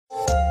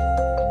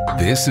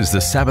This is the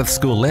Sabbath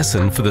School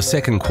lesson for the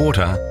second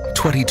quarter,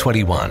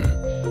 2021.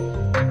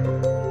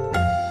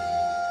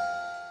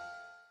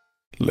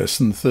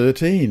 Lesson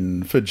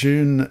 13 for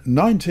June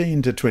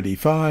 19 to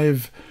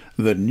 25,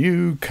 The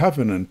New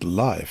Covenant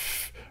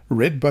Life,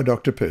 read by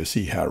Dr.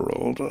 Percy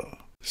Harold.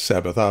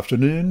 Sabbath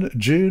Afternoon,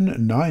 June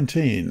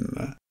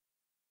 19.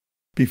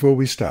 Before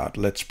we start,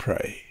 let's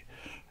pray.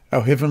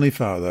 Our Heavenly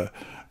Father,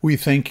 we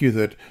thank you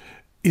that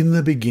in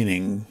the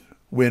beginning,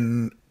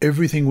 when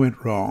everything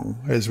went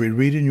wrong, as we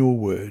read in your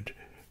word,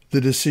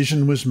 the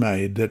decision was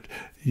made that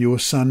your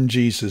Son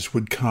Jesus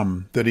would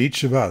come, that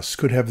each of us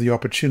could have the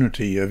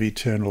opportunity of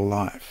eternal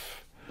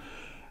life.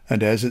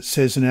 And as it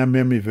says in our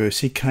memory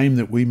verse, he came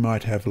that we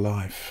might have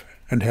life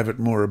and have it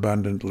more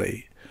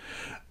abundantly.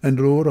 And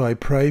Lord, I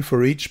pray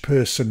for each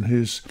person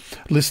who's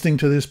listening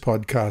to this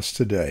podcast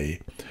today,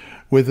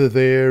 whether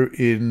they're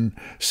in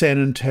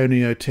San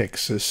Antonio,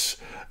 Texas,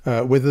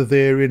 whether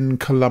they're in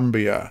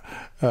Colombia,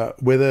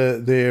 whether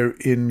they're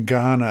in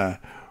Ghana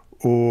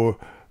or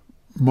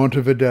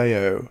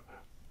Montevideo.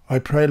 I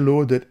pray,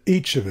 Lord, that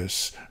each of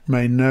us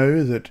may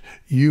know that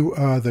you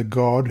are the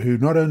God who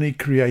not only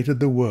created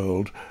the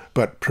world,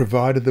 but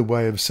provided the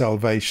way of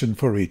salvation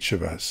for each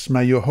of us.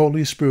 May your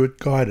Holy Spirit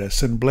guide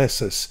us and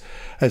bless us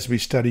as we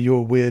study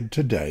your word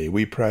today.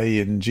 We pray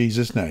in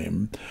Jesus'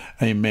 name.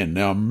 Amen.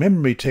 Our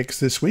memory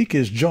text this week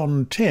is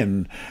John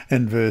 10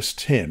 and verse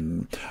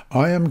 10.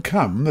 I am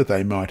come that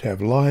they might have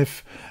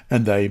life,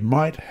 and they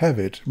might have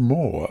it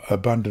more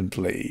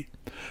abundantly.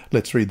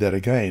 Let's read that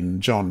again.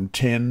 John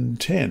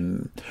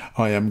 10:10.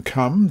 I am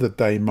come that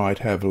they might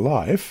have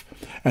life,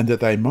 and that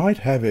they might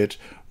have it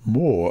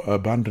more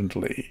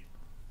abundantly.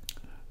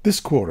 This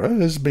quarter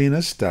has been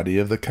a study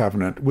of the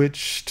covenant,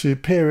 which, to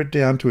pare it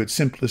down to its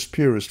simplest,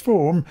 purest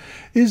form,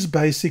 is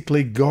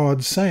basically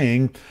God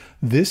saying,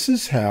 this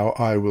is how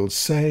I will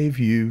save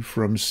you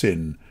from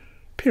sin.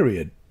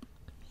 Period.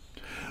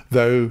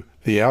 Though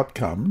the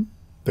outcome,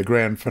 the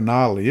grand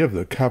finale of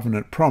the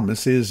covenant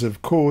promise is,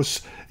 of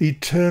course,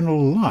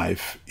 eternal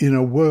life in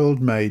a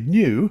world made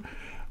new,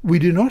 we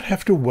do not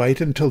have to wait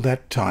until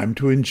that time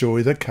to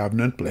enjoy the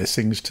covenant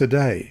blessings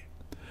today.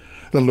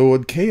 The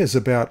Lord cares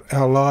about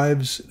our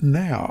lives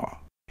now.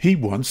 He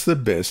wants the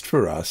best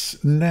for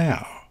us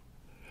now.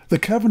 The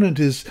covenant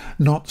is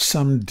not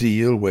some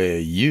deal where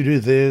you do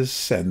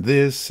this and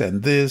this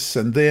and this,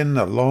 and then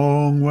a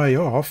long way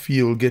off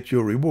you'll get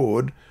your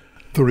reward.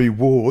 The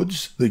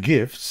rewards, the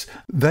gifts,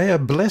 they are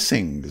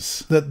blessings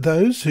that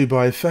those who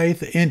by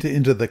faith enter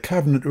into the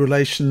covenant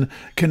relation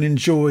can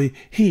enjoy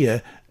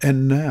here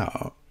and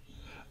now.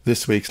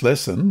 This week's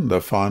lesson,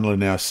 the final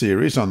in our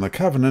series on the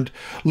covenant,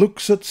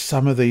 looks at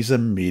some of these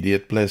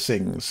immediate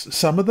blessings,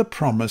 some of the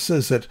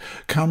promises that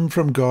come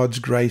from God's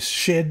grace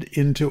shed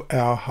into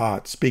our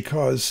hearts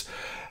because,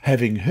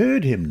 having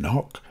heard him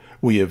knock,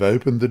 we have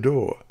opened the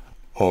door.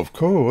 Of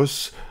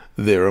course,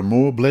 there are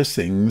more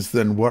blessings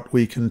than what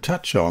we can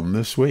touch on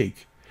this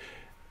week.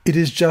 It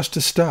is just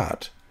a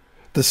start,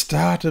 the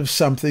start of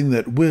something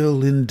that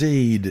will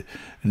indeed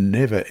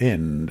never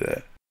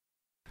end.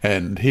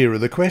 And here are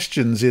the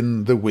questions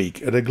in the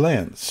week at a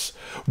glance.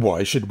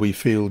 Why should we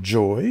feel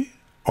joy?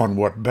 On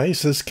what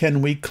basis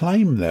can we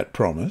claim that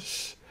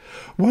promise?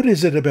 What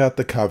is it about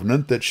the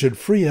covenant that should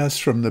free us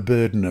from the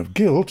burden of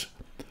guilt?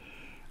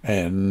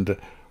 And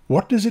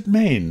what does it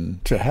mean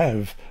to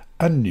have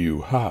a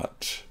new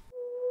heart?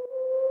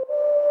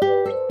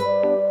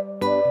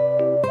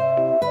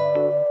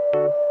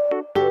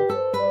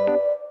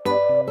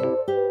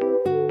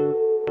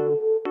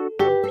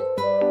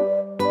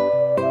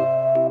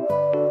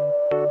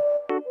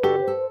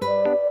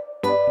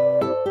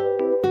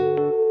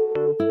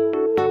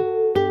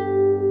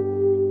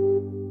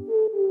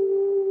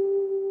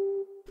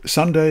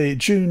 Sunday,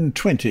 June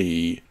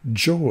 20,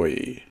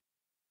 Joy.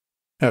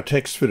 Our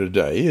text for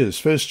today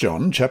is 1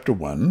 John chapter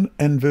 1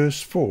 and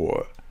verse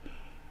 4.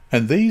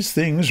 And these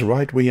things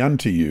write we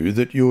unto you,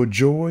 that your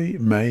joy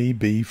may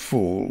be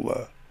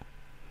full.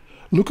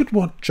 Look at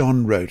what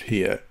John wrote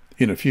here.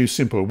 In a few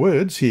simple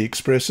words, he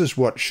expresses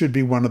what should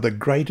be one of the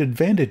great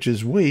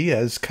advantages we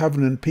as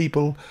covenant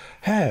people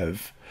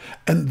have,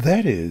 and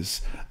that is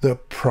the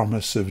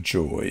promise of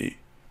joy.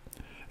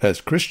 As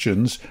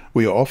Christians,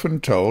 we are often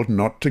told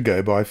not to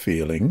go by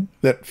feeling,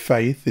 that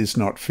faith is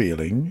not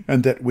feeling,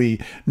 and that we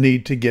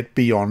need to get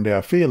beyond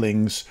our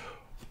feelings,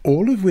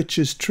 all of which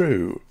is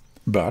true.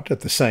 But at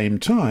the same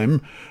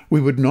time,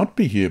 we would not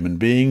be human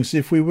beings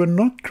if we were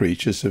not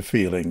creatures of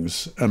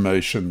feelings,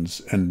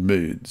 emotions, and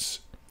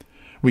moods.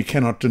 We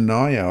cannot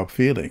deny our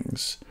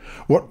feelings.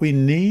 What we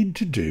need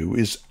to do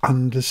is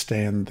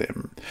understand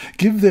them,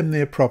 give them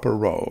their proper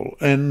role,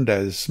 and,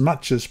 as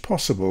much as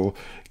possible,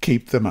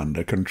 keep them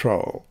under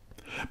control.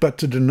 But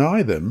to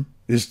deny them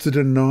is to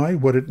deny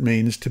what it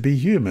means to be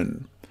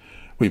human.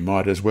 We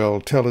might as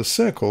well tell a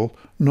circle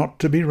not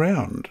to be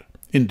round.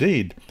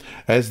 Indeed,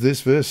 as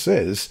this verse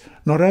says,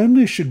 not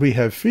only should we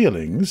have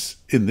feelings,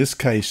 in this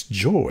case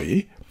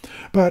joy,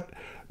 but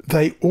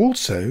they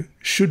also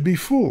should be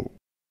full.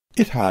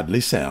 It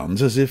hardly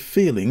sounds as if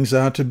feelings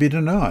are to be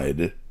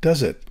denied,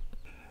 does it?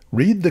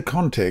 Read the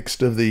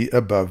context of the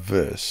above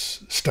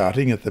verse.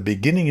 Starting at the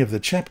beginning of the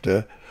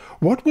chapter,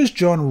 what was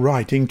John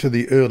writing to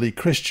the early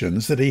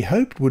Christians that he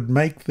hoped would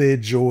make their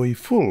joy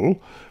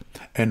full,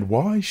 and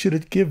why should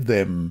it give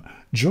them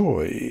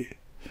joy?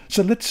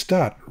 So let's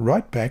start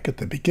right back at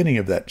the beginning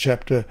of that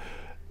chapter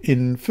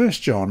in 1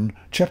 John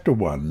chapter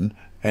 1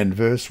 and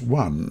verse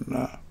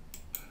 1.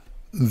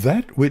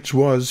 That which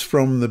was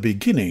from the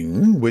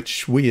beginning,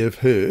 which we have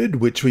heard,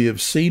 which we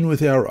have seen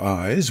with our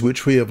eyes,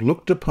 which we have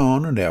looked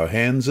upon and our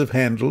hands have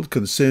handled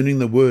concerning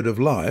the word of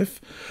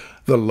life,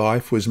 the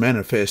life was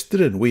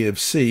manifested, and we have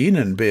seen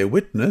and bear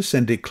witness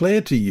and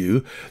declare to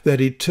you that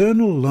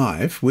eternal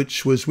life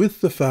which was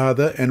with the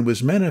Father and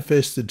was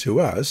manifested to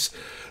us,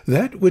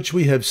 that which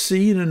we have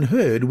seen and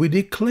heard we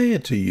declare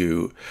to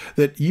you,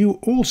 that you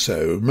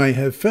also may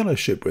have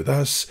fellowship with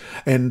us,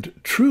 and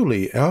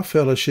truly our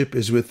fellowship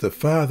is with the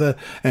Father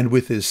and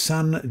with his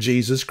Son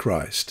Jesus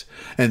Christ.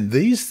 And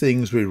these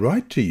things we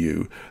write to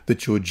you,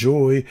 that your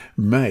joy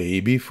may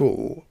be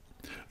full.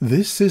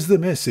 This is the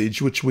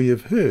message which we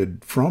have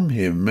heard from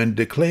him and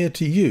declare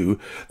to you,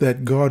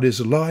 that God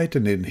is light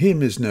and in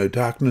him is no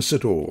darkness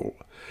at all.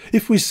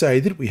 If we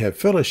say that we have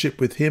fellowship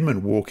with him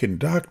and walk in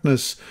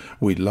darkness,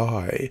 we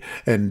lie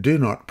and do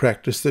not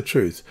practice the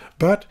truth.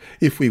 But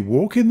if we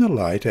walk in the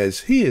light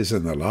as he is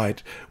in the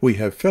light, we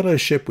have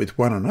fellowship with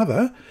one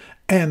another,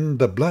 and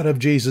the blood of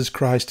Jesus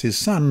Christ his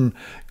Son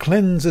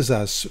cleanses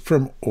us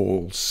from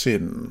all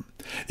sin.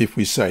 If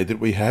we say that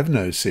we have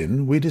no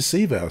sin, we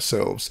deceive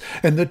ourselves,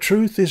 and the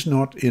truth is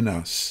not in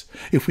us.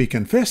 If we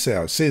confess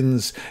our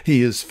sins,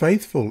 he is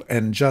faithful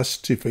and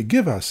just to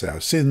forgive us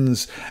our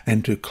sins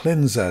and to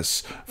cleanse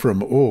us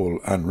from all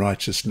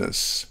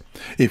unrighteousness.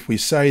 If we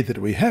say that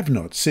we have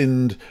not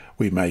sinned,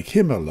 we make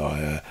him a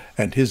liar,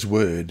 and his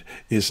word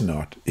is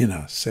not in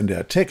us. And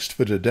our text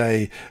for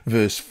today,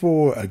 verse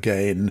 4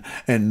 again,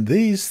 and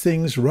these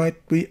things write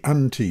we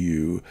unto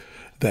you,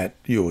 that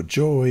your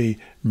joy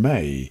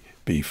may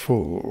be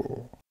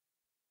full.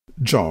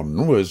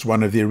 John was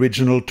one of the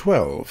original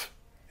 12.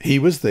 He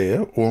was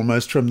there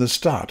almost from the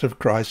start of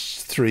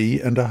Christ's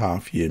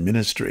 3.5-year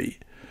ministry,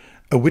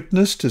 a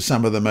witness to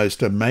some of the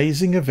most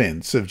amazing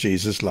events of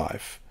Jesus'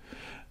 life.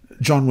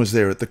 John was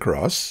there at the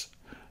cross,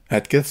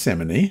 at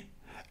Gethsemane,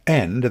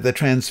 and at the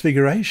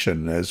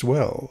Transfiguration as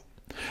well.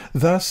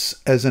 Thus,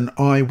 as an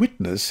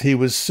eyewitness, he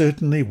was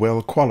certainly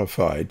well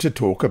qualified to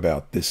talk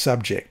about this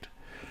subject.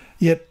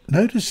 Yet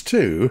notice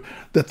too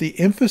that the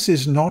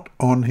emphasis is not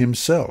on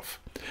himself.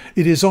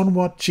 It is on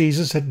what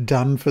Jesus had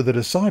done for the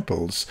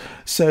disciples,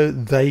 so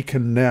they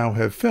can now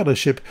have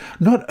fellowship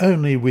not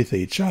only with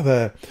each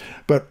other,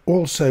 but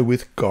also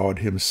with God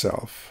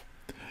himself.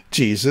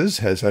 Jesus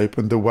has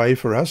opened the way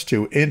for us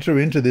to enter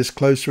into this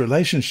close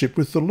relationship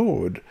with the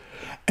Lord,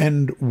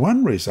 and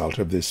one result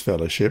of this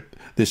fellowship,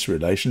 this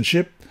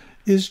relationship,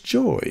 is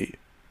joy.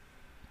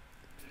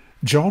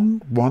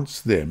 John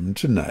wants them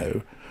to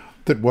know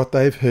that what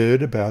they've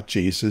heard about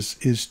Jesus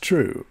is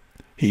true.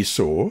 He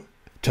saw,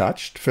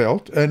 touched,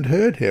 felt, and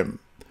heard him.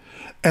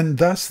 And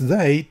thus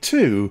they,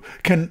 too,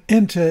 can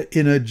enter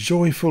in a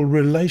joyful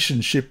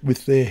relationship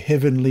with their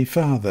heavenly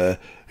Father,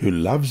 who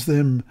loves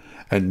them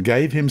and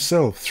gave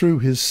himself through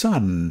his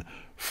Son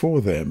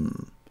for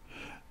them.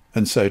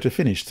 And so to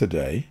finish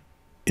today,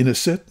 in a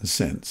certain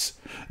sense,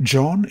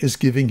 John is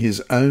giving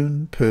his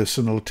own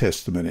personal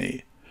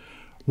testimony.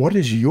 What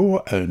is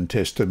your own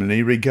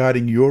testimony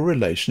regarding your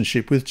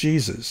relationship with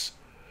Jesus?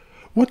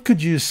 What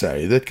could you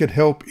say that could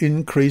help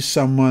increase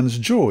someone's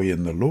joy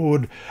in the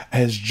Lord,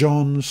 as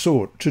John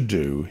sought to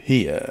do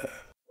here?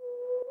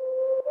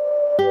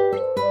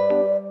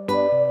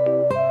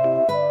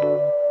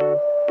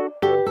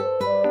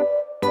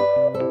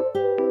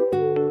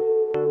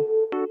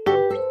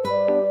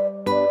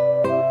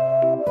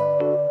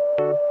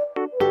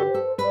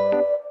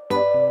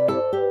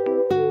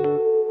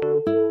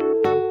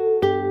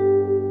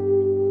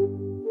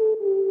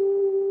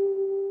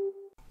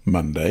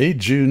 Monday,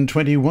 June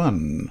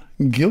 21.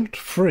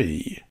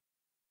 Guilt-free.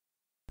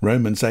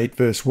 Romans 8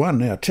 verse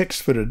 1, our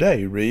text for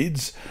today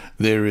reads,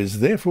 There is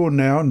therefore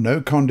now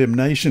no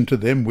condemnation to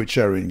them which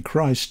are in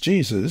Christ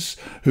Jesus,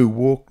 who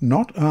walk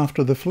not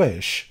after the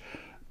flesh,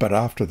 but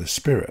after the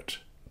Spirit.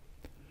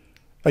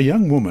 A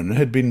young woman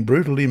had been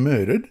brutally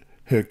murdered,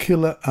 her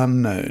killer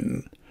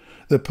unknown.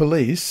 The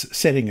police,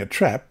 setting a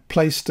trap,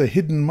 placed a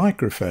hidden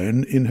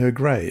microphone in her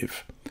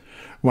grave.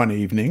 One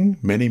evening,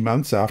 many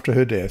months after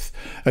her death,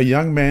 a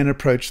young man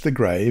approached the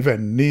grave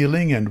and,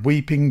 kneeling and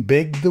weeping,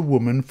 begged the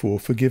woman for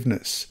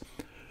forgiveness.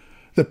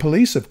 The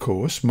police, of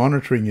course,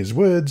 monitoring his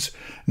words,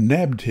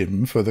 nabbed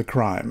him for the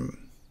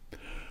crime.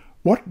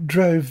 What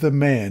drove the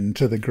man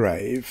to the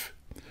grave?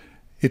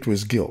 It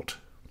was guilt.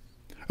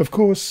 Of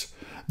course,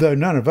 though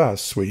none of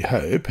us, we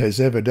hope, has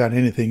ever done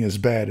anything as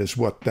bad as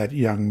what that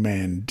young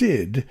man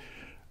did,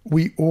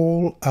 we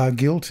all are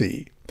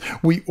guilty.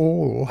 We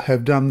all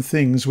have done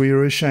things we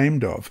are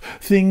ashamed of,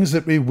 things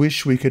that we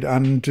wish we could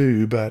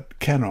undo but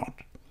cannot.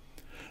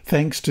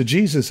 Thanks to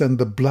Jesus and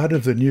the blood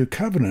of the new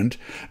covenant,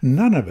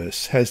 none of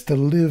us has to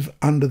live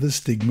under the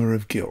stigma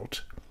of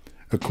guilt.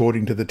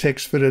 According to the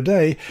text for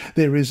today,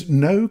 there is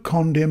no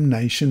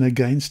condemnation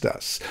against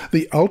us.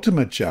 The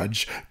ultimate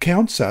judge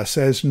counts us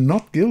as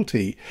not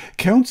guilty,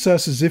 counts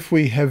us as if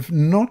we have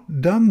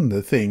not done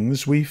the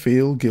things we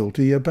feel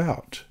guilty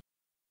about.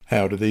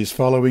 How do these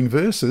following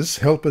verses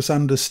help us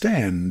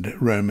understand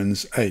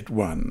Romans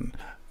 8:1?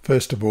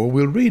 First of all,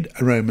 we'll read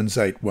Romans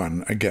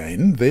 8:1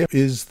 again. There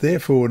is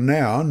therefore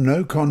now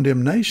no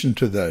condemnation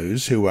to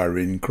those who are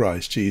in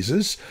Christ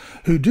Jesus,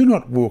 who do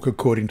not walk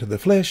according to the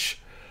flesh,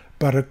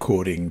 but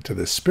according to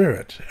the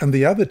Spirit. And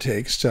the other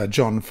texts are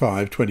John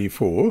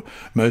 5:24.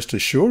 Most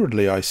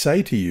assuredly I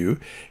say to you,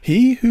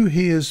 he who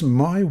hears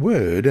my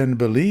word and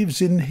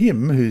believes in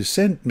him who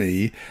sent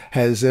me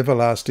has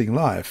everlasting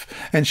life,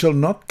 and shall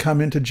not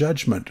come into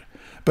judgment,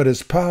 but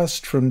is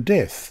passed from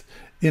death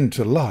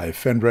into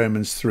life. And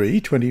Romans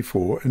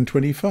 3:24 and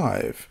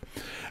 25.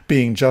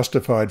 Being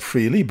justified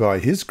freely by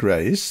his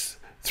grace,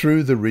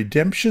 through the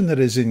redemption that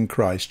is in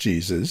Christ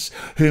Jesus,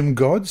 whom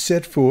God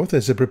set forth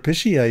as a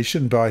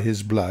propitiation by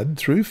his blood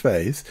through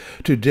faith,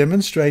 to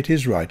demonstrate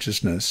his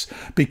righteousness,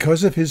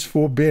 because of his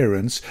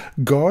forbearance,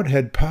 God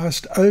had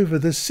passed over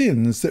the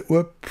sins that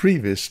were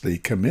previously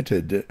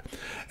committed.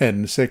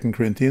 And 2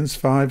 Corinthians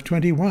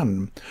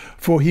 5:21,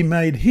 for he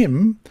made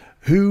him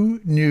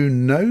who knew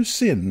no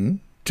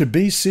sin to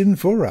be sin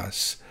for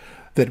us,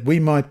 that we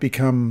might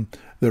become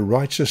the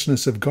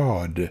righteousness of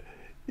God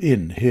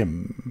in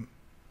him.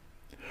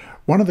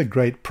 One of the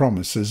great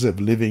promises of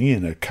living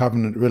in a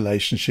covenant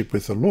relationship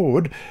with the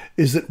Lord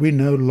is that we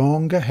no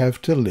longer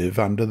have to live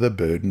under the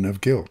burden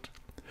of guilt.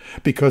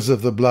 Because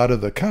of the blood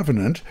of the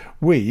covenant,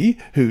 we,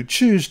 who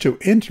choose to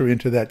enter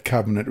into that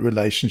covenant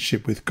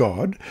relationship with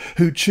God,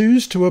 who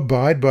choose to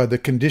abide by the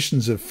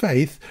conditions of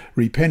faith,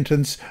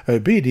 repentance,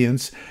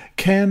 obedience,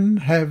 can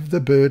have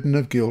the burden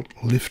of guilt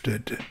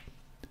lifted.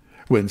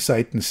 When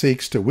Satan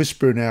seeks to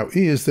whisper in our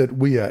ears that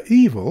we are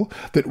evil,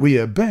 that we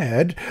are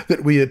bad,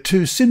 that we are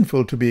too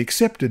sinful to be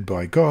accepted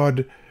by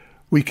God,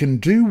 we can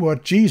do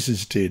what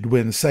Jesus did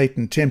when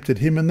Satan tempted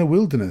him in the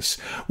wilderness.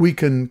 We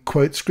can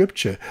quote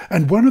Scripture,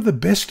 and one of the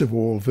best of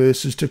all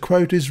verses to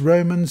quote is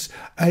Romans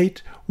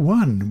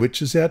 8:1,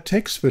 which is our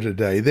text for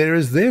today. There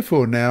is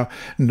therefore now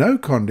no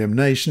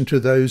condemnation to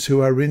those who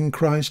are in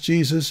Christ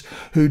Jesus,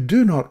 who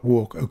do not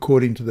walk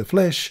according to the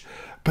flesh,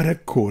 but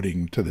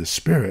according to the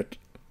Spirit.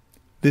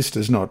 This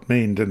does not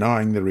mean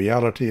denying the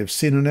reality of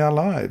sin in our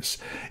lives.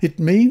 It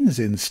means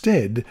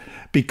instead,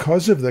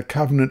 because of the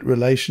covenant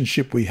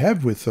relationship we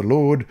have with the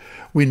Lord,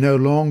 we no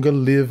longer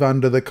live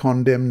under the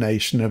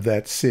condemnation of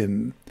that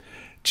sin.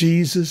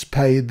 Jesus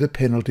paid the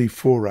penalty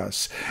for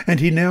us, and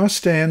he now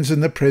stands in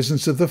the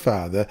presence of the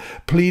Father,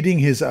 pleading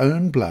his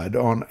own blood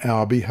on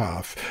our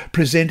behalf,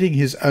 presenting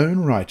his own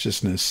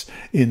righteousness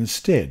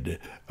instead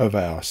of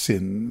our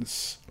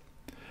sins.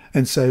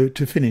 And so,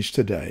 to finish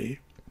today,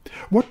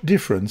 what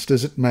difference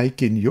does it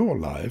make in your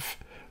life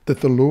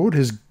that the Lord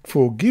has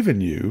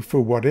forgiven you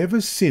for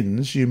whatever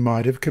sins you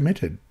might have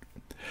committed?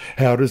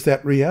 How does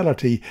that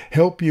reality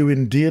help you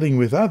in dealing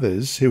with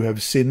others who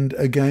have sinned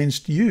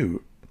against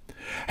you?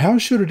 How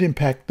should it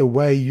impact the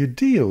way you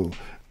deal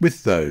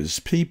with those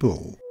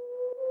people?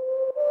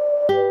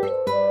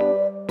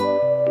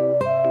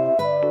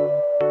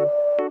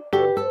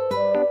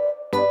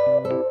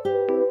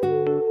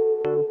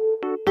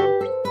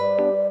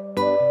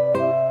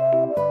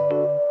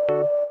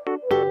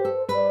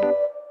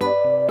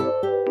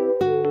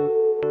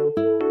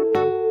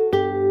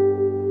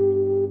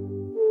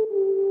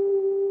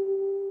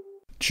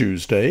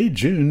 Tuesday,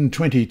 June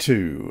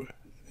 22.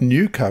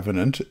 New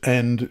Covenant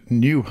and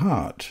New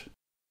Heart.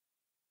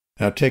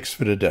 Our text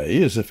for today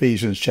is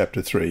Ephesians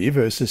chapter 3,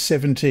 verses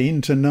 17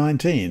 to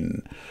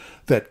 19.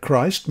 That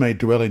Christ may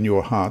dwell in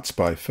your hearts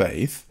by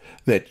faith,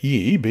 that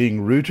ye,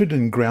 being rooted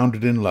and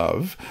grounded in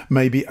love,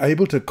 may be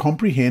able to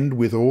comprehend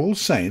with all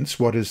saints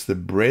what is the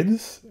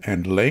breadth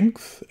and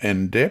length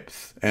and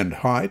depth and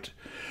height,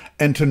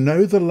 and to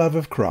know the love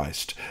of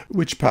Christ,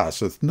 which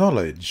passeth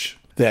knowledge,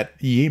 that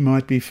ye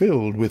might be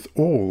filled with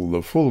all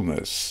the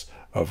fullness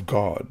of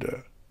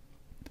God.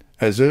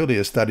 As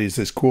earlier studies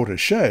this quarter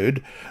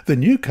showed, the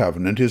new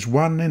covenant is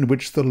one in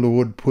which the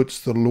Lord puts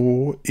the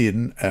law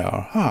in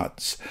our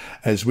hearts,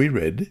 as we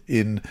read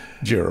in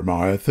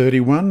Jeremiah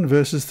 31,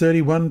 verses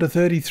 31 to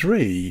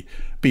 33.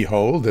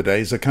 Behold, the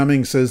days are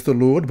coming, says the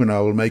Lord, when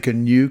I will make a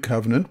new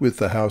covenant with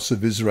the house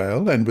of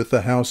Israel and with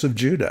the house of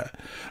Judah,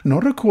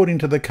 not according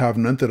to the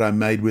covenant that I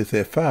made with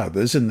their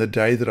fathers in the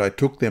day that I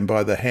took them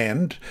by the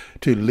hand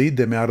to lead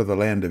them out of the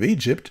land of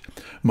Egypt,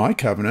 my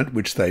covenant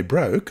which they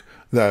broke,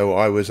 though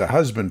I was a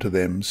husband to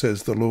them,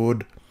 says the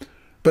Lord.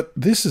 But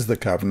this is the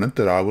covenant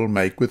that I will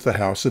make with the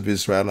house of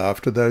Israel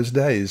after those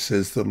days,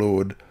 says the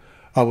Lord.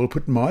 I will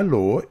put my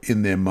law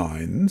in their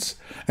minds,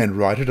 and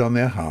write it on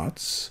their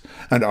hearts,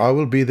 and I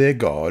will be their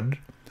God,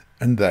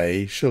 and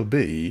they shall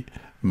be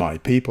my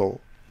people.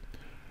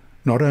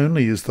 Not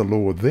only is the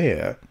law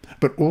there,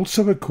 but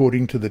also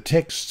according to the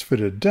texts for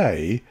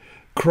today,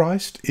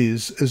 Christ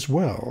is as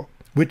well,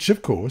 which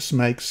of course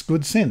makes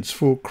good sense,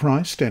 for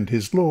Christ and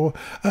his law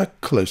are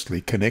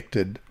closely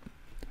connected.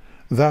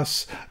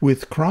 Thus,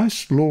 with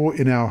Christ's law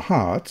in our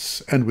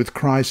hearts, and with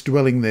Christ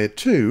dwelling there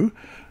too,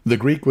 the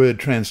Greek word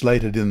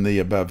translated in the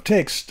above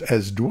text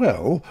as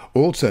dwell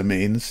also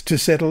means to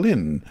settle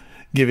in,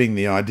 giving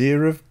the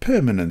idea of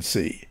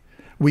permanency.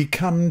 We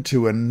come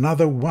to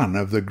another one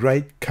of the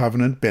great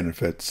covenant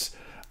benefits,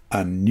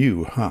 a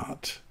new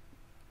heart.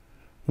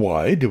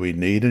 Why do we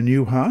need a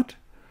new heart?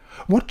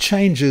 What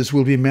changes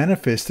will be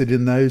manifested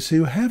in those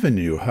who have a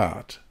new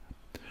heart?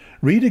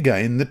 Read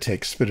again the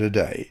text for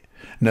today.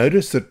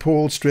 Notice that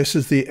Paul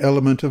stresses the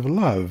element of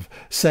love,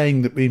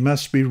 saying that we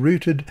must be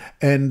rooted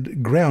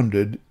and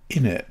grounded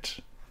in it.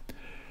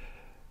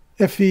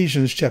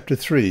 Ephesians chapter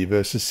 3,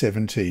 verses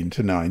 17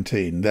 to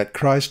 19, that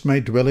Christ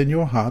may dwell in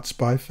your hearts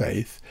by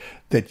faith,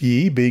 that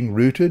ye, being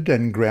rooted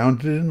and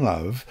grounded in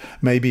love,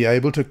 may be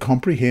able to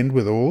comprehend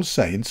with all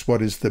saints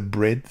what is the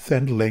breadth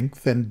and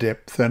length and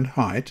depth and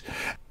height,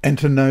 and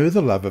to know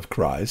the love of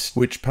Christ,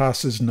 which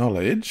passes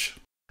knowledge,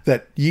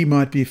 that ye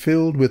might be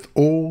filled with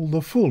all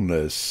the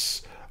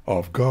fullness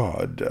of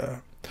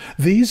God.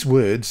 These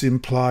words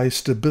imply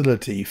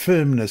stability,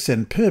 firmness,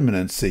 and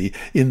permanency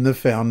in the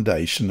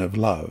foundation of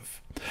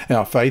love.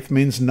 Our faith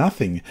means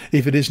nothing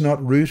if it is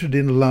not rooted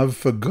in love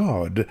for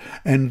God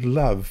and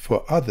love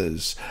for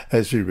others.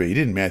 As we read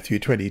in Matthew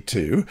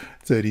 22,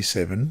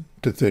 37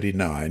 to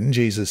 39,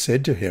 Jesus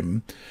said to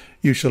him,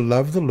 "You shall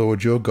love the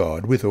Lord your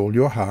God with all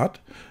your heart,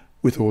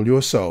 with all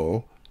your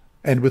soul,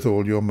 and with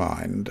all your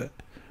mind.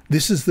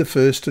 This is the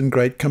first and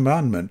great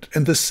commandment,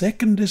 and the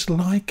second is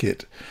like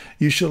it.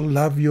 You shall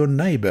love your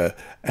neighbour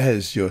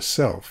as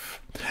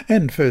yourself."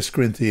 And 1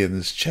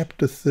 Corinthians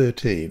chapter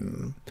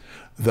 13,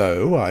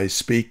 "Though I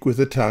speak with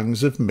the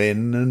tongues of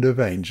men and of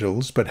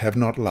angels, but have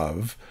not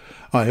love,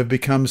 I have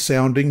become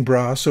sounding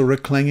brass or a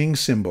clanging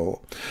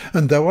cymbal.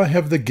 And though I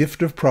have the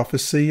gift of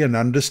prophecy, and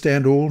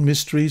understand all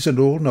mysteries and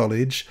all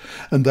knowledge,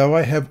 and though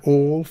I have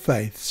all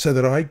faith, so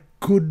that I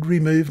could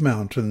remove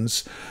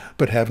mountains,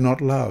 but have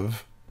not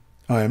love,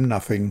 I am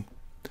nothing.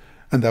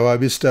 And though I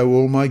bestow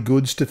all my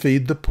goods to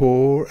feed the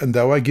poor, and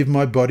though I give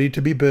my body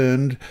to be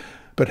burned,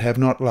 but have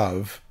not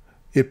love,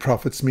 it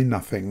profits me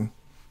nothing.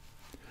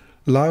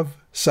 Love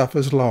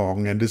suffers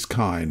long and is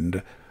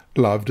kind.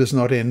 Love does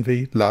not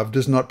envy, love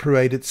does not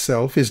parade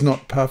itself, is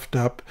not puffed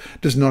up,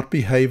 does not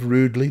behave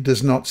rudely,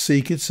 does not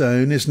seek its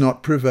own, is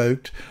not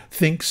provoked,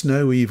 thinks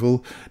no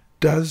evil,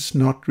 does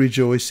not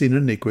rejoice in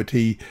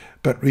iniquity,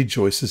 but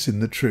rejoices in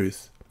the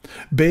truth,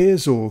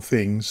 bears all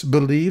things,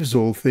 believes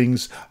all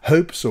things,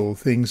 hopes all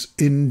things,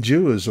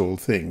 endures all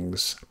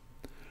things.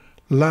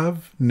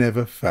 Love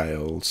never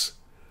fails.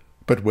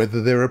 But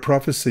whether there are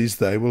prophecies,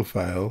 they will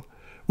fail.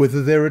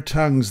 Whether there are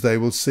tongues, they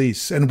will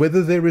cease. And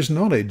whether there is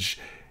knowledge,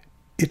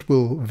 it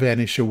will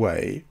vanish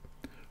away.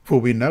 For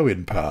we know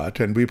in part,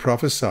 and we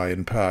prophesy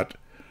in part.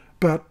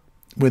 But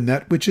when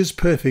that which is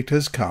perfect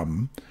has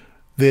come,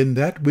 then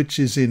that which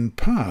is in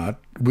part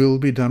will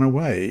be done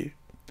away.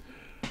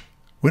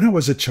 When I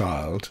was a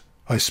child,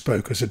 I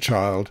spoke as a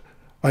child,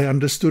 I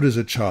understood as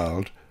a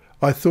child,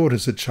 I thought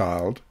as a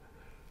child.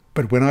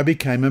 But when I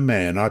became a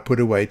man, I put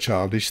away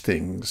childish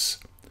things.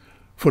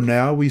 For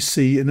now we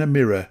see in a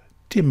mirror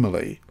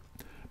dimly,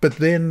 but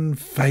then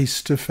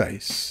face to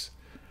face.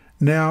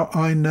 Now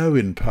I know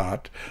in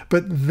part,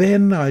 but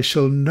then I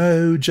shall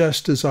know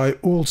just as I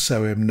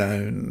also am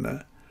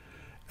known.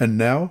 And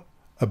now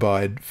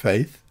abide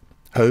faith,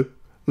 hope,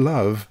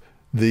 love,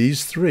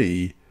 these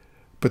three,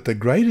 but the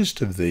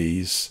greatest of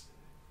these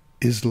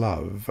is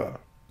love.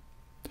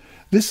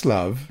 This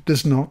love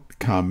does not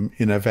come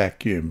in a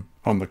vacuum.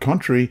 On the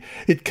contrary,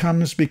 it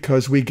comes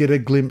because we get a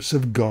glimpse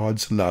of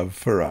God's love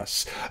for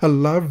us, a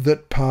love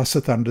that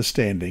passeth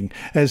understanding,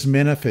 as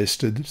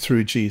manifested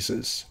through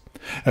Jesus.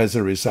 As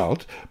a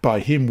result,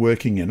 by him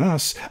working in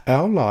us,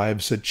 our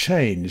lives are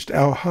changed,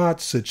 our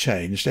hearts are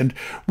changed, and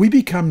we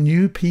become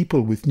new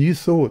people with new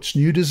thoughts,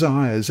 new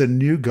desires, and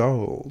new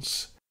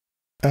goals.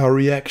 Our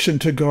reaction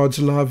to God's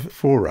love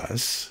for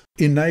us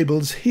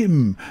enables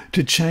him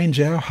to change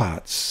our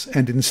hearts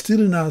and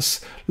instill in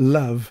us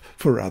love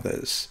for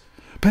others.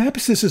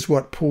 Perhaps this is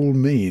what Paul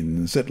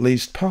means, at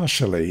least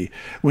partially,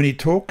 when he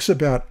talks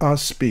about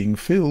us being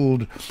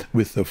filled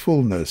with the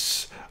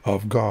fullness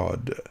of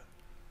God.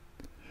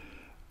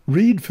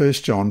 Read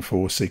 1 John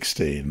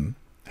 4:16.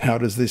 How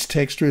does this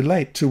text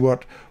relate to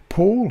what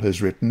Paul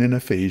has written in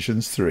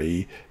Ephesians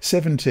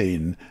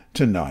 3:17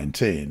 to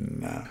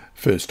 19?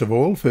 First of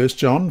all, 1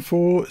 John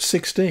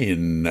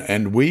 4:16,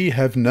 "And we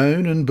have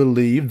known and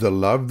believed the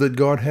love that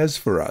God has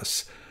for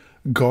us.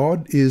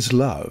 God is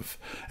love,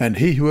 and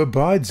he who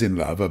abides in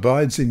love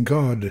abides in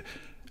God,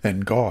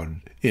 and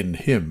God in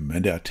him."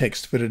 And our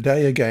text for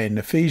today again,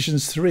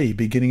 Ephesians 3,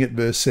 beginning at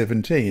verse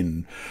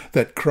 17,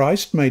 "That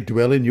Christ may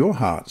dwell in your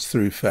hearts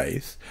through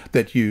faith,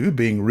 that you,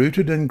 being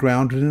rooted and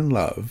grounded in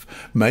love,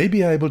 may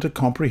be able to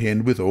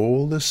comprehend with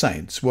all the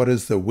saints what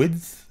is the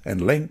width and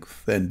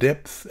length and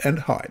depth and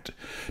height,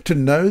 to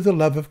know the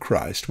love of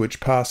Christ which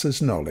passes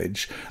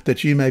knowledge,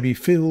 that you may be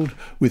filled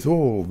with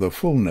all the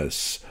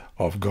fullness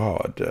of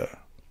God."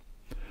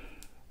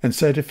 And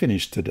so to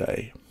finish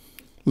today,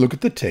 look at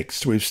the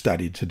text we've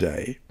studied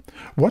today.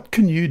 What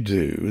can you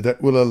do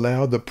that will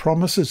allow the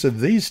promises of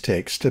these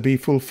texts to be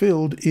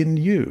fulfilled in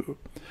you?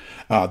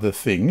 Are there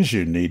things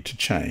you need to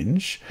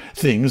change?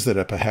 Things that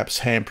are perhaps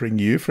hampering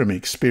you from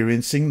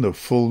experiencing the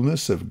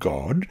fullness of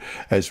God,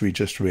 as we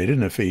just read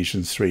in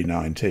Ephesians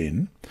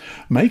 3:19?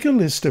 Make a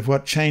list of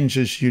what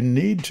changes you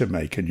need to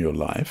make in your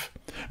life.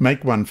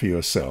 Make one for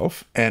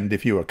yourself, and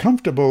if you are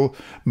comfortable,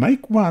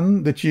 make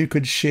one that you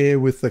could share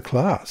with the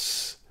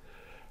class.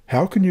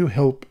 How can you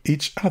help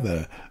each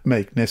other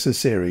make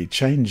necessary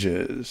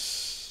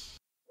changes?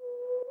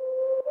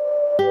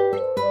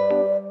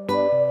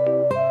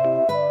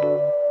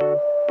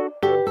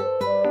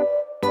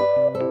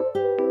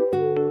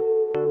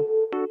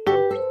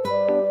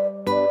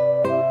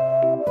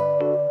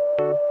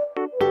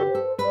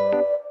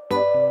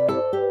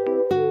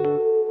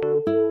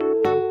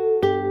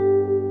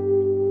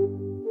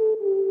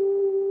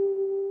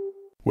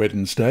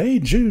 Wednesday,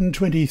 June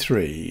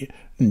 23,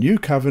 New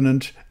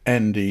Covenant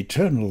and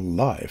Eternal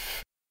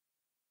Life.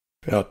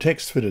 Our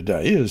text for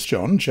today is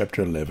John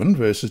chapter 11,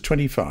 verses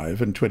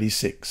 25 and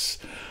 26.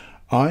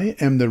 I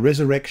am the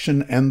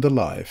resurrection and the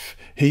life.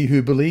 He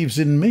who believes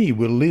in me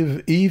will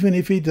live even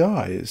if he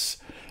dies,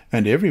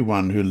 and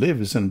everyone who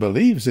lives and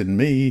believes in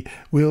me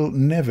will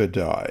never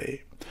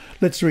die.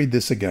 Let's read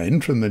this again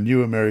from the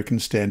New American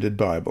Standard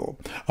Bible.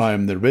 I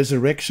am the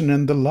resurrection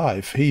and the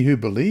life. He who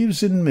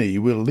believes in me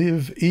will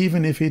live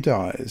even if he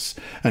dies,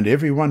 and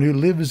everyone who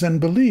lives and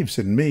believes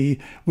in me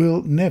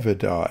will never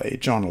die.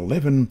 John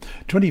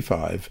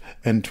 11:25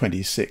 and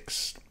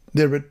 26.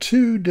 There are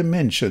two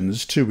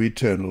dimensions to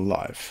eternal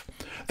life.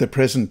 The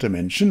present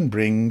dimension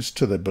brings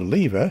to the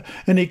believer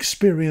an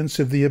experience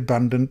of the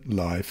abundant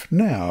life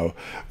now,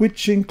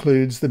 which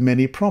includes the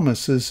many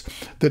promises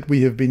that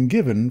we have been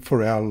given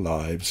for our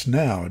lives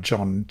now.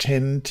 John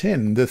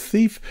 10:10. The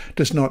thief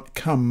does not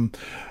come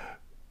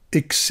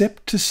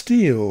except to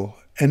steal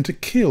and to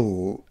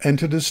kill and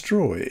to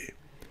destroy.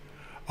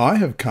 I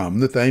have come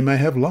that they may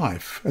have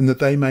life, and that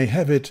they may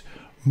have it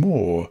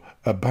more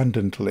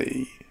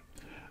abundantly.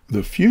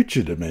 The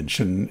future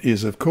dimension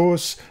is, of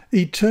course,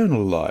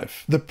 eternal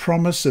life, the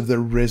promise of the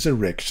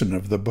resurrection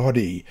of the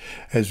body,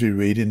 as we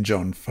read in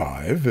John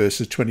 5,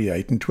 verses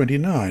 28 and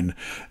 29.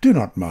 Do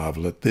not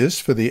marvel at this,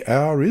 for the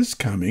hour is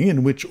coming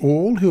in which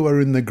all who are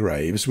in the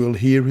graves will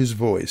hear his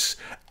voice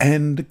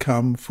and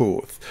come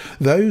forth,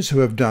 those who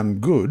have done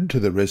good to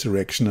the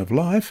resurrection of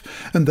life,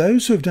 and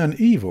those who have done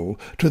evil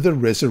to the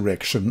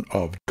resurrection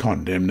of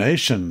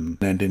condemnation.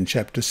 And in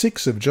chapter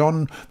 6 of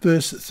John,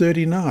 verse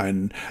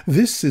 39,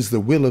 this is the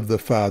will of the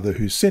Father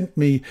who sent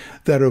me,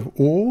 that of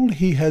all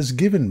he has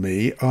given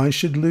me I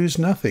should lose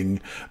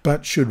nothing,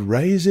 but should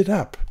raise it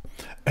up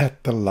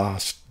at the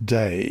last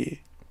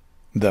day.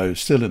 Though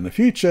still in the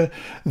future,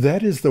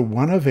 that is the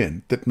one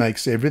event that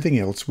makes everything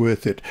else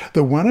worth it,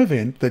 the one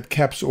event that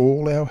caps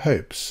all our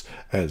hopes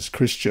as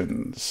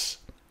Christians.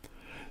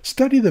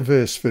 Study the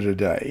verse for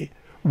today.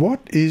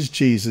 What is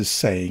Jesus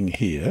saying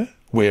here?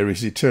 Where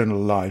is eternal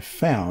life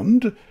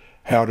found?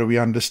 How do we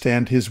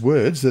understand his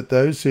words that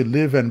those who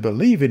live and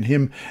believe in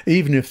him,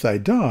 even if they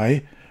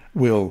die,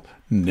 will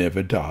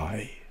never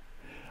die?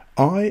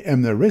 I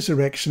am the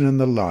resurrection and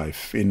the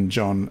life, in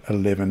John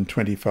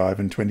 11:25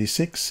 and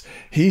 26.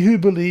 He who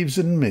believes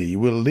in me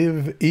will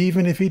live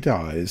even if he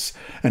dies,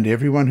 and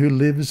everyone who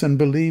lives and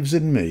believes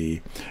in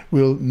me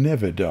will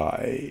never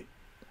die.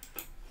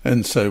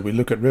 And so we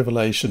look at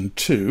Revelation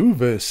 2,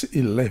 verse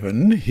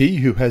 11. He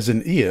who has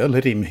an ear,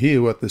 let him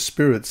hear what the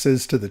Spirit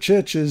says to the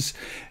churches.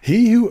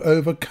 He who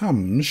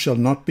overcomes shall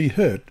not be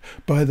hurt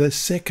by the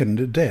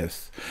second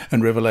death.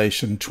 And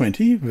Revelation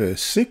 20,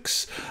 verse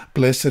 6.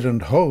 Blessed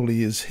and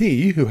holy is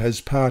he who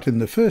has part in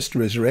the first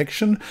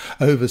resurrection.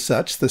 Over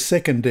such the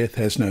second death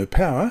has no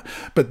power,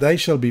 but they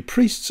shall be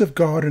priests of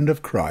God and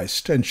of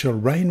Christ, and shall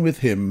reign with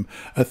him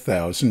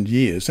 1,000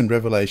 years. And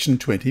Revelation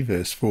 20,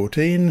 verse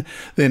 14.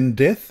 Then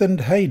death and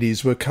Hades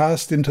were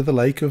cast into the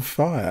lake of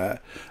fire.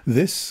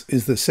 This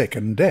is the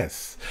second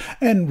death.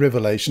 And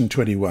Revelation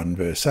 21,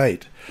 verse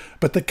 8.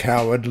 But the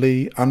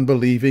cowardly,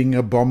 unbelieving,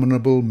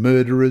 abominable,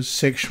 murderers,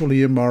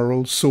 sexually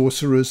immoral,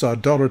 sorcerers,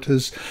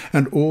 idolaters,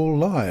 and all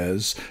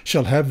liars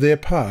shall have their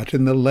part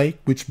in the lake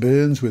which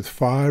burns with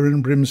fire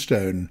and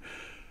brimstone,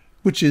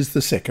 which is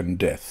the second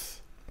death.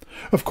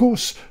 Of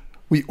course,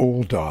 we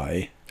all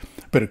die,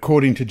 but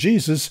according to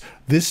Jesus,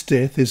 this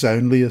death is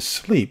only a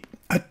sleep,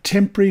 a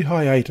temporary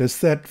hiatus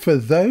that, for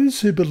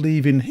those who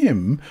believe in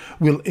him,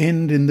 will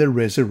end in the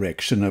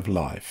resurrection of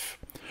life.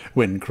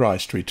 When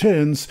Christ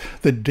returns,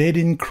 the dead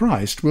in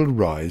Christ will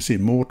rise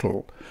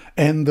immortal,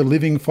 and the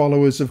living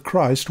followers of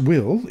Christ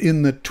will,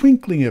 in the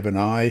twinkling of an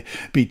eye,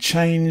 be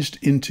changed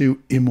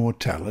into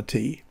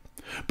immortality.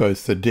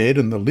 Both the dead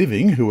and the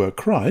living who are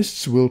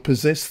Christ's will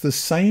possess the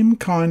same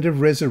kind of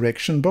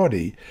resurrection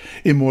body.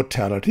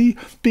 Immortality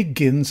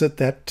begins at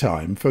that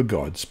time for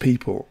God's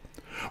people.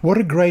 What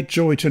a great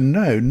joy to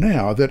know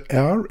now that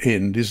our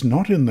end is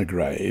not in the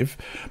grave,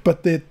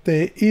 but that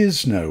there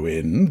is no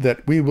end,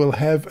 that we will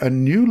have a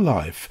new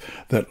life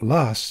that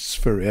lasts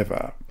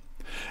forever.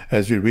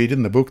 As we read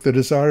in the book The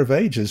Desire of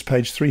Ages,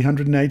 page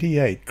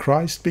 388,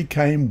 Christ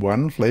became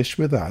one flesh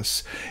with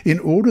us in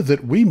order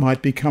that we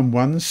might become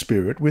one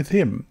spirit with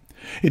him.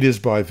 It is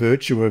by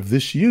virtue of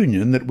this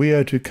union that we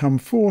are to come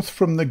forth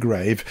from the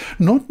grave,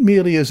 not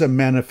merely as a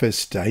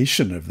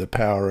manifestation of the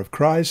power of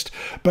Christ,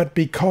 but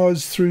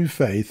because through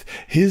faith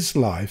his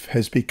life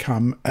has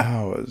become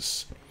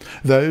ours.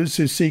 Those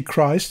who see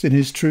Christ in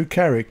his true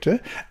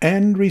character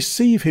and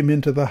receive him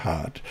into the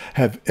heart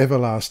have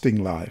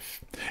everlasting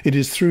life. It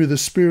is through the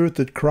Spirit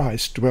that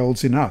Christ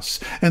dwells in us,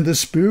 and the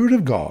Spirit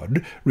of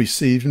God,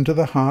 received into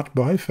the heart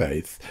by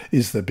faith,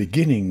 is the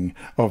beginning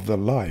of the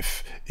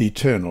life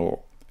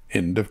eternal.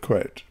 End of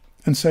quote.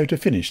 And so to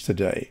finish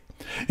today,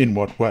 in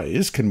what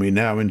ways can we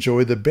now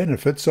enjoy the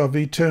benefits of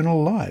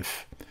eternal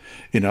life?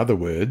 In other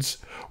words,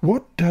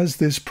 what does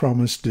this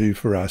promise do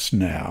for us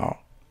now?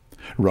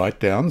 Write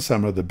down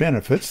some of the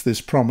benefits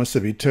this promise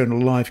of eternal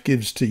life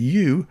gives to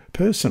you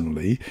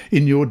personally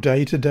in your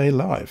day-to-day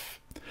life.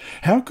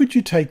 How could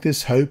you take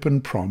this hope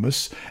and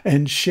promise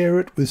and share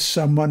it with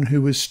someone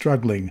who is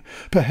struggling,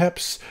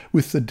 perhaps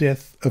with the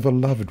death of a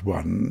loved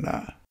one?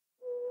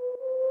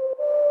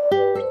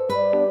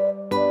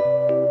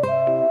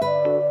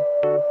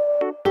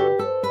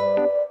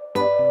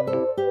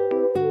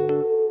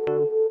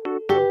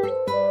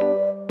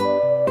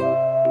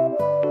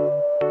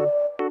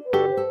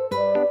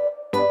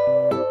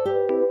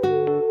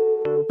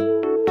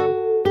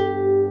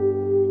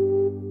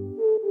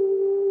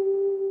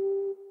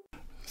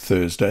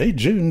 Thursday,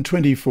 June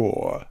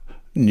 24.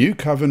 New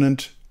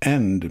Covenant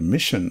and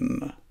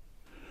Mission.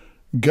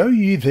 Go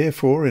ye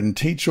therefore and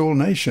teach all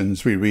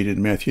nations, we read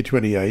in Matthew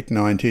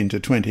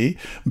 28:19-20,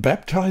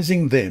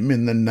 baptizing them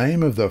in the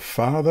name of the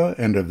Father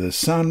and of the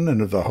Son and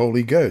of the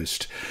Holy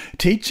Ghost,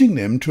 teaching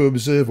them to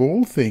observe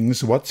all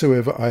things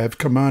whatsoever I have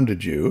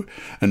commanded you,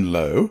 and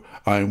lo,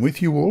 I am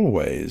with you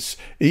always,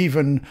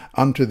 even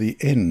unto the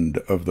end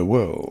of the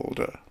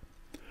world.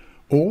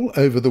 All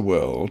over the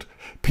world,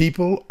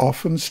 people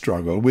often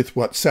struggle with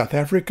what South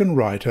African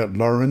writer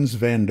Lawrence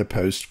van der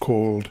Post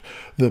called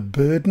the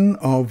burden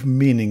of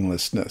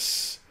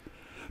meaninglessness.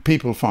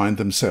 People find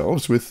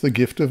themselves with the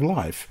gift of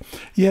life,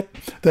 yet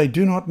they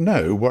do not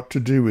know what to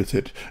do with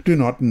it, do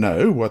not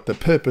know what the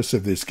purpose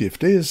of this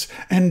gift is,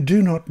 and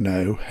do not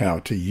know how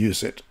to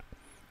use it.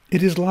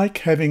 It is like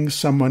having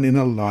someone in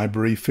a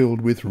library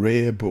filled with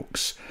rare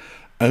books,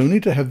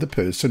 only to have the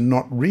person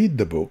not read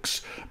the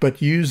books,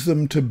 but use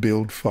them to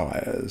build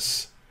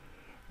fires.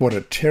 What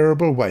a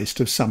terrible waste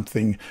of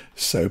something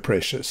so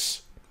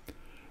precious.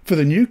 For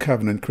the New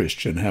Covenant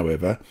Christian,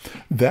 however,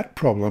 that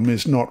problem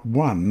is not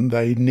one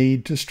they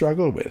need to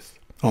struggle with.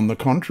 On the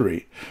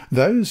contrary,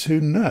 those who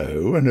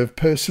know and have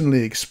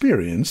personally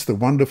experienced the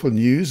wonderful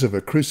news of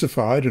a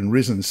crucified and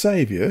risen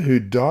Saviour who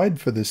died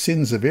for the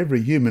sins of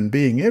every human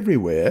being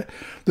everywhere,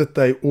 that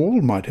they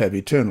all might have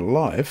eternal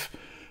life,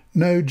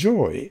 know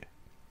joy.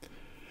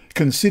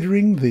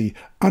 Considering the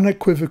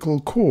unequivocal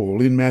call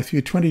in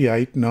Matthew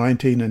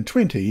 28:19 and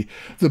 20,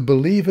 the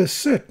believer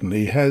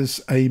certainly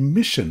has a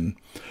mission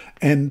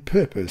and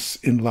purpose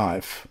in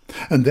life,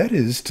 and that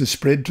is to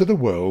spread to the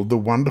world the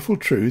wonderful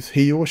truth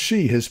he or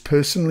she has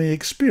personally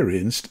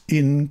experienced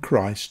in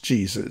Christ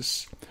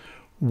Jesus.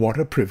 What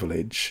a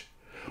privilege!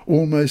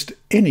 Almost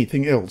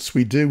anything else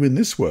we do in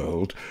this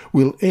world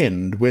will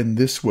end when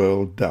this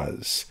world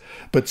does.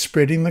 But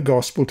spreading the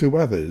gospel to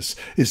others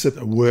is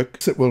a work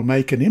that will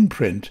make an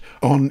imprint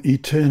on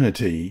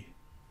eternity.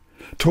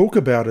 Talk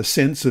about a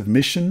sense of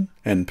mission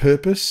and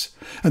purpose,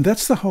 and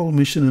that's the whole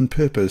mission and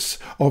purpose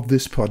of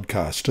this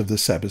podcast of the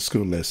Sabbath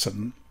School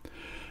lesson.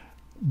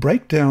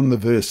 Break down the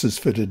verses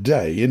for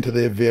today into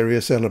their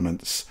various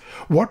elements.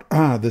 What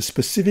are the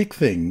specific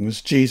things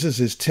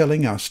Jesus is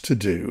telling us to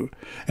do,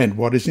 and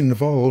what is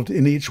involved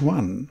in each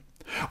one?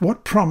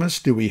 What promise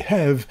do we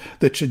have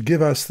that should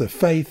give us the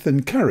faith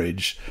and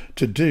courage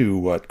to do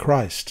what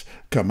Christ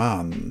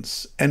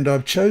commands? And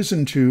I've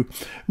chosen to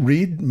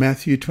read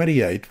Matthew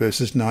 28,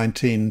 verses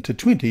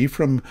 19-20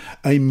 from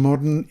a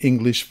modern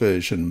English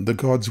version, the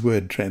God's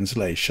Word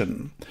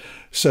translation.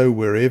 So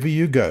wherever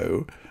you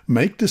go,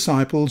 make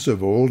disciples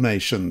of all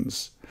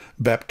nations.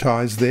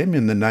 Baptize them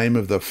in the name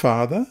of the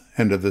Father,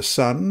 and of the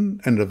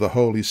Son, and of the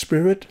Holy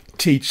Spirit.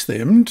 Teach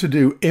them to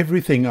do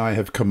everything I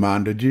have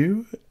commanded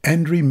you,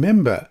 and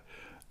remember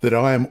that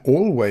I am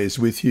always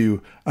with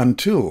you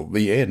until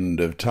the end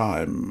of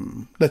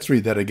time. Let's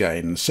read that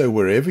again. So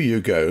wherever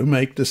you go,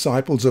 make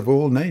disciples of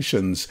all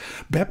nations.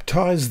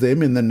 Baptize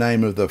them in the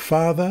name of the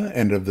Father,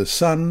 and of the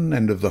Son,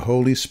 and of the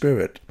Holy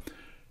Spirit.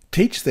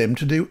 Teach them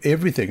to do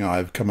everything I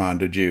have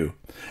commanded you,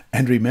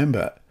 and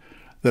remember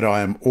that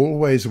I am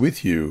always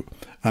with you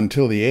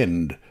until the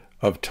end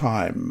of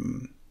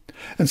time.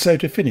 And so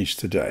to finish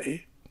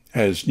today,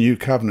 as New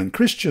Covenant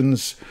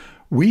Christians,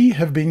 we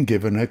have been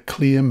given a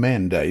clear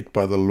mandate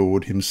by the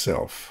Lord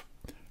himself.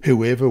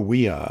 Whoever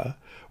we are,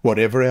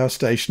 whatever our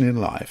station in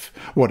life,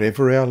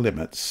 whatever our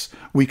limits,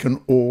 we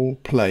can all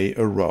play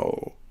a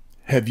role.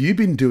 Have you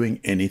been doing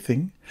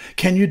anything?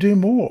 Can you do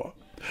more?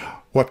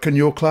 What can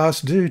your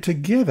class do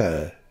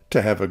together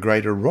to have a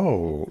greater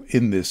role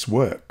in this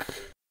work.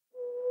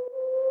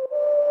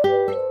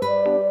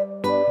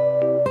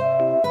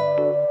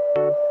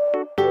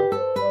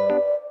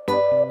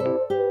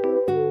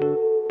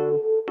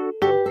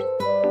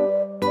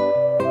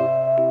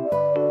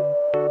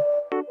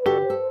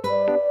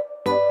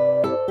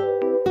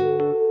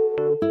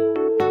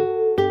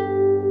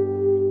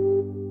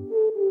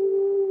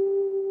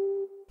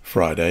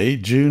 Friday,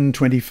 June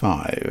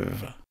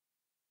 25.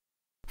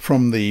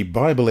 From the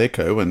Bible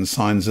Echo and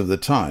Signs of the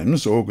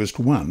Times, August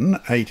 1,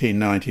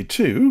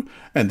 1892,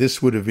 and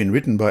this would have been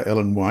written by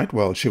Ellen White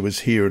while she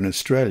was here in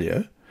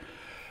Australia,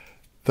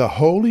 the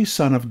Holy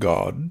Son of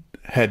God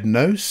had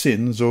no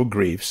sins or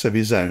griefs of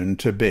his own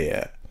to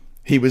bear.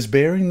 He was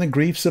bearing the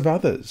griefs of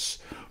others,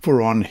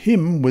 for on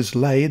him was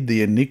laid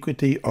the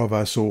iniquity of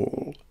us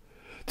all.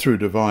 Through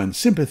divine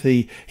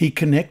sympathy, he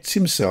connects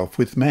himself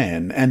with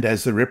man, and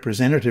as the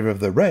representative of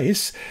the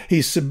race,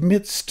 he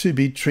submits to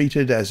be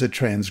treated as a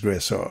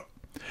transgressor.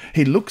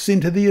 He looks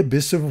into the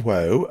abyss of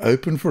woe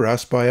opened for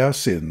us by our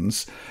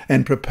sins,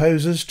 and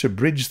proposes to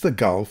bridge the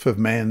gulf of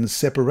man's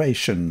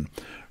separation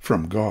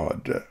from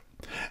God.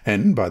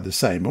 And by the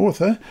same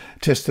author,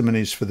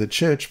 Testimonies for the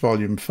Church,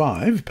 Volume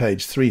 5,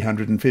 page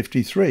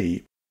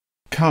 353.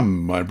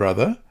 Come, my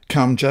brother,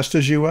 come just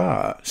as you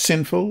are,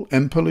 sinful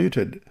and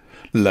polluted.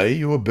 Lay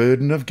your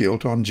burden of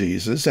guilt on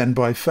Jesus, and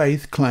by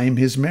faith claim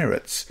his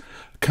merits.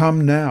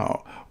 Come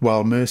now,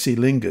 while mercy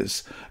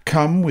lingers.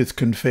 Come with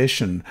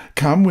confession,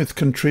 come with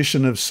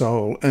contrition of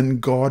soul, and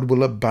God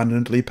will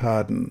abundantly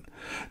pardon.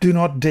 Do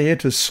not dare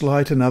to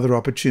slight another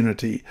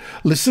opportunity.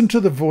 Listen to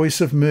the voice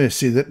of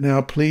mercy that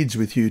now pleads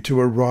with you to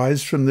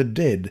arise from the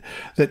dead,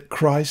 that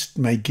Christ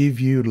may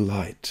give you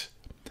light.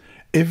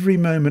 Every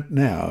moment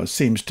now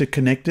seems to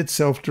connect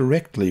itself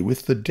directly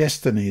with the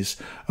destinies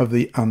of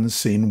the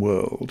unseen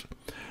world.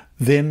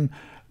 Then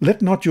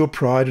let not your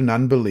pride and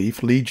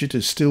unbelief lead you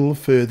to still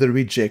further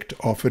reject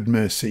offered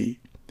mercy.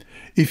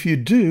 If you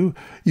do,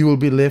 you will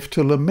be left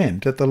to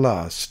lament at the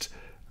last.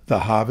 The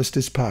harvest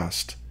is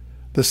past,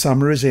 the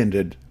summer is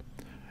ended,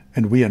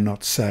 and we are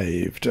not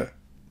saved.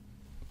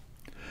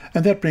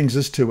 And that brings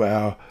us to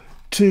our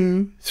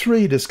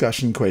 3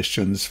 discussion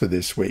questions for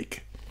this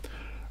week.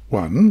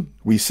 1.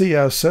 We see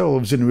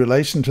ourselves in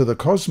relation to the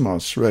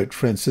cosmos, wrote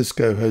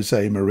Francisco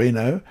Jose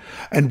Moreno,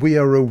 and we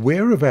are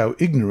aware of our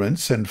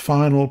ignorance and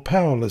final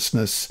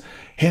powerlessness,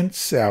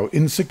 hence our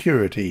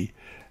insecurity.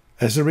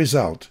 As a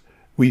result,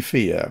 we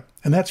fear.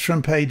 And that's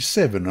from page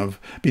 7 of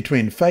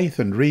Between Faith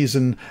and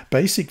Reason,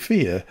 Basic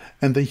Fear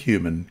and the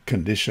Human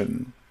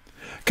Condition.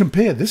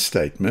 Compare this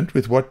statement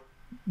with what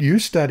you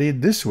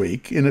studied this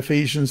week in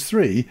Ephesians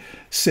 3,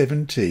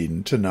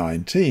 17 to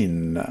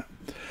 19.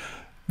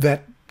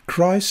 That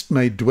Christ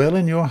may dwell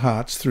in your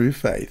hearts through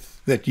faith,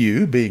 that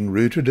you, being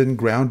rooted and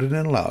grounded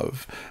in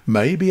love,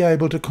 may be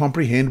able to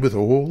comprehend with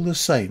all the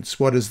saints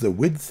what is the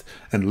width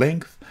and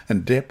length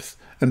and depth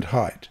and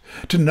height,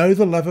 to know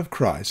the love of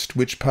Christ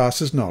which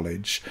passes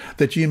knowledge,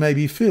 that you may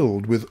be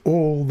filled with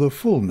all the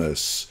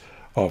fullness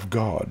of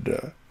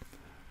God.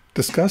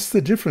 Discuss the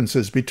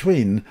differences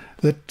between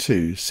the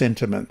 2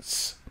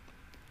 sentiments.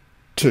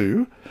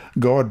 2.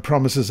 God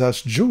promises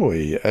us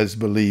joy as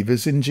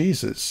believers in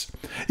Jesus.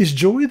 Is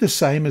joy the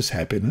same as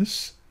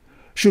happiness?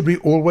 Should we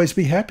always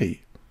be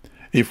happy?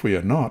 If we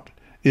are not,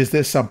 is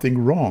there something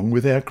wrong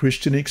with our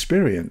Christian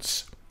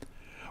experience?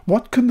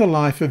 What can the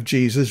life of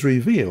Jesus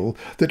reveal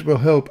that will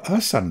help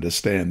us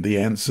understand the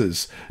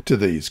answers to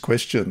these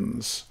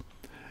questions?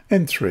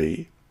 And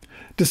 3.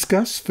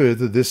 Discuss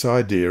further this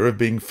idea of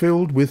being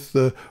filled with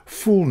the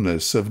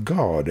fullness of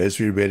God as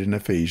we read in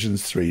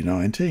Ephesians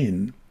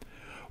 3:19.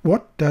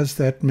 What does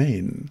that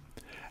mean?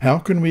 How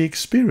can we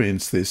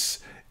experience this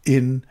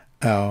in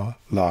our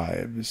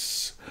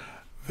lives?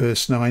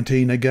 Verse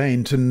 19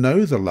 again, to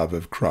know the love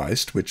of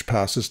Christ, which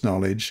passes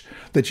knowledge,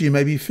 that you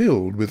may be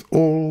filled with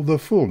all the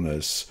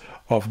fullness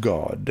of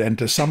God. And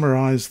to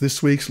summarize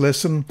this week's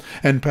lesson,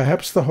 and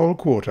perhaps the whole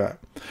quarter,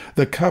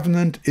 the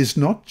covenant is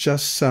not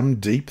just some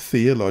deep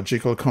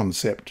theological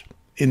concept.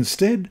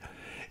 Instead,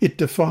 it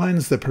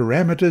defines the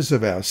parameters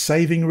of our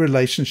saving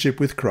relationship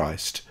with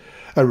Christ,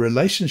 a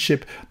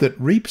relationship that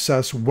reaps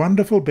us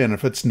wonderful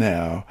benefits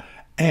now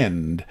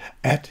and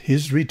at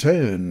his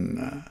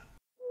return.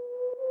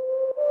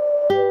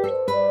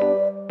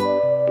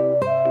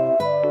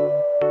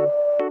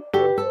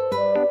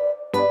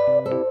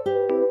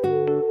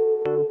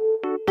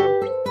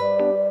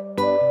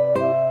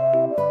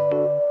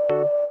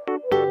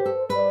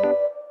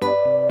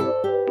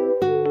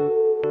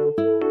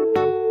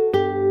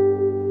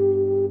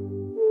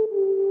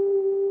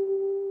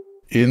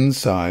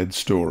 Inside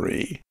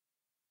Story.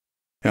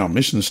 Our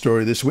mission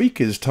story this week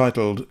is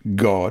titled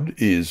God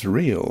is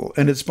Real,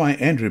 and it's by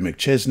Andrew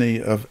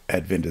McChesney of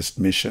Adventist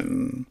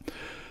Mission.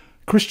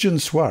 Christian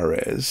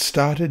Suarez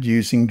started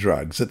using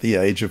drugs at the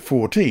age of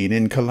 14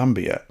 in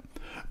Colombia.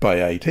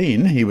 By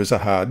 18, he was a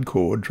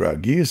hardcore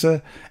drug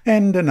user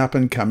and an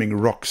up-and-coming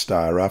rock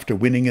star after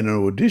winning an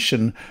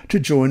audition to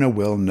join a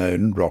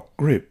well-known rock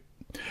group.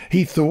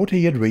 He thought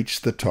he had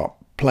reached the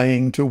top,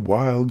 playing to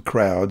wild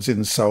crowds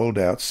in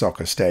sold-out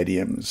soccer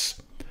stadiums.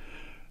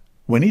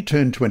 When he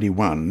turned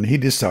 21, he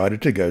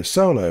decided to go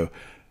solo,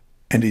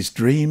 and his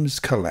dreams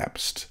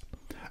collapsed.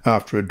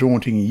 After a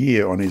daunting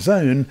year on his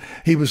own,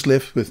 he was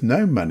left with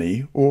no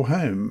money or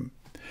home.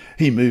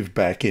 He moved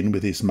back in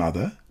with his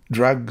mother.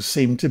 Drugs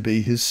seemed to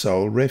be his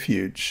sole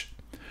refuge.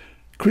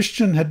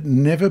 Christian had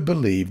never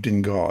believed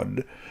in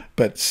God,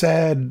 but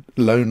sad,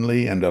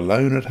 lonely, and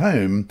alone at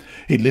home,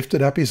 he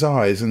lifted up his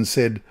eyes and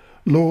said,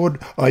 "Lord,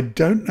 I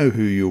don't know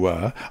who you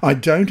are. I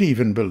don't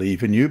even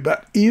believe in you,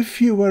 but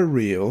if you are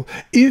real,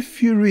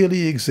 if you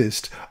really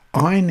exist,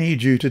 I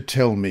need you to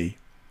tell me.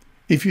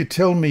 If you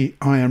tell me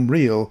I am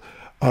real,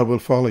 I will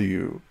follow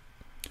you."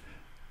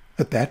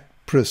 At that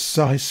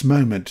precise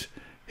moment,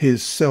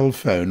 his cell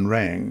phone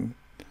rang.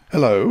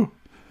 "Hello?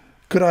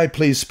 Could I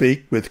please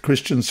speak with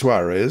Christian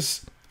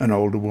Suarez?" an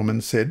older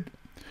woman said.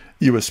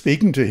 "You were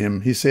speaking to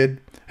him," he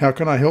said. "How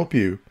can I help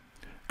you?"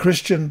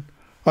 "Christian,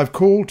 I've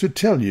called to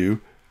tell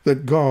you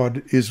that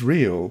God is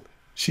real,"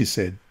 she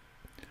said.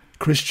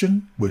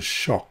 Christian was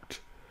shocked.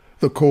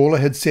 The caller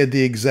had said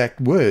the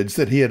exact words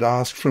that he had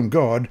asked from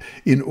God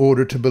in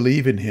order to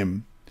believe in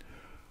him.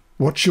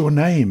 "What's your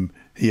name?"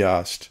 he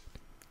asked.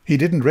 He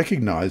didn't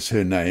recognize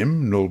her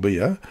name,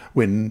 Nulbia,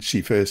 when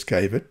she first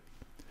gave it.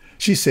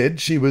 She said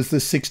she was the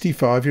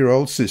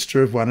 65-year-old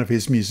sister of one of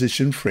his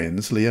musician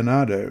friends,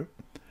 Leonardo.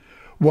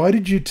 "Why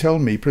did you tell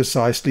me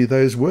precisely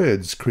those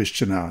words?"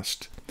 Christian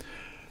asked.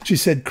 She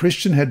said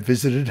Christian had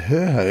visited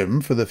her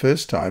home for the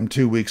first time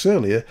 2 weeks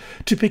earlier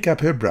to pick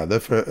up her brother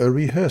for a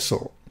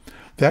rehearsal.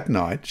 That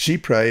night she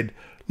prayed,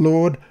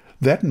 "Lord,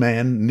 that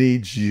man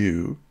needs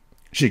you."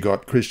 She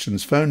got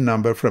Christian's phone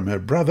number from her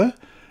brother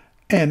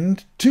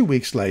and 2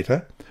 weeks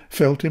later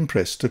felt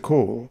impressed to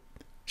call.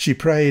 She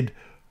prayed,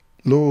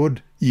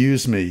 "Lord,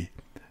 use me,"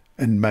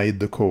 and made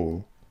the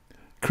call.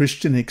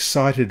 Christian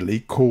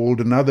excitedly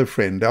called another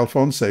friend,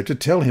 Alfonso, to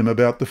tell him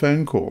about the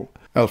phone call.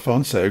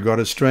 Alfonso got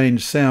a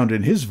strange sound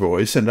in his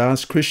voice and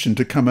asked Christian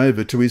to come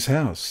over to his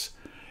house.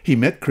 He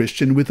met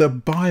Christian with a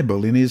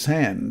Bible in his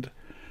hand.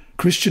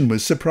 Christian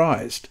was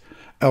surprised.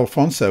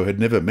 Alfonso had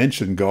never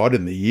mentioned God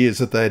in the years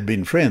that they had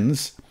been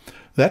friends.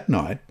 That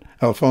night,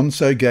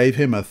 Alfonso gave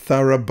him a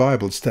thorough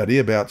Bible study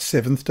about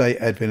Seventh-day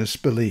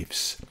Adventist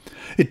beliefs.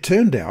 It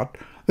turned out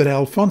that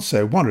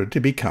Alfonso wanted to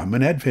become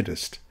an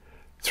Adventist.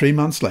 3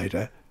 months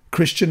later,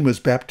 Christian was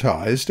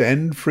baptized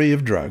and free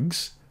of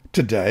drugs.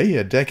 Today,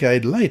 a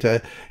decade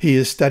later, he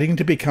is studying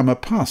to become a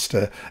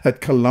pastor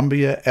at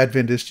Columbia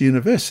Adventist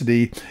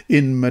University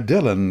in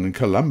Medellin,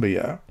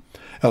 Colombia.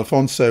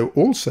 Alfonso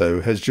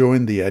also has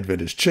joined the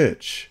Adventist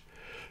Church.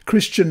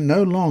 Christian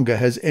no longer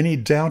has any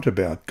doubt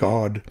about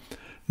God.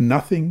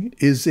 "Nothing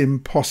is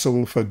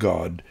impossible for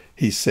God,"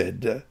 he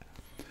said.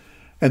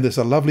 And there's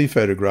a lovely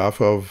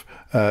photograph of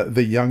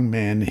the young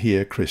man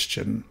here,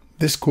 Christian.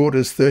 This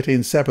quarter's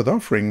 13th Sabbath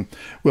offering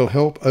will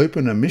help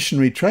open a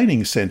missionary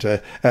training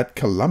centre at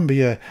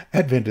Columbia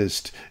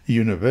Adventist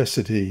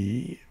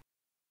University.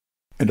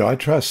 And I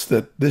trust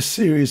that this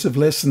series of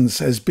lessons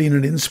has been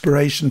an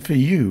inspiration for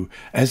you,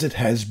 as it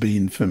has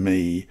been for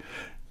me,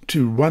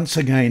 to once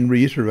again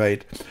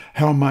reiterate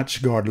how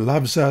much God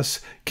loves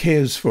us,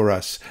 cares for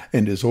us,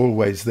 and is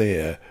always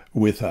there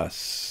with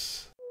us.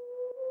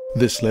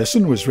 This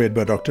lesson was read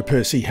by Dr.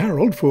 Percy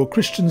Harold for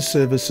Christian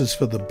Services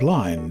for the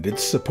Blind.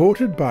 It's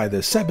supported by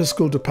the Sabbath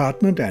School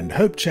Department and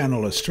Hope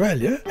Channel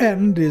Australia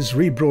and is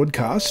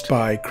rebroadcast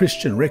by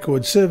Christian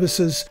Record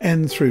Services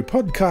and through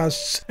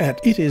podcasts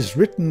at It Is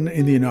Written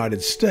in the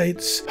United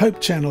States, Hope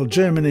Channel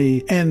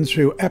Germany, and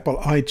through Apple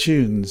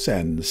iTunes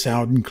and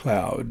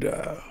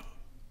SoundCloud.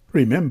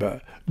 Remember,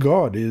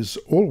 God is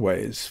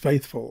always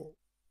faithful.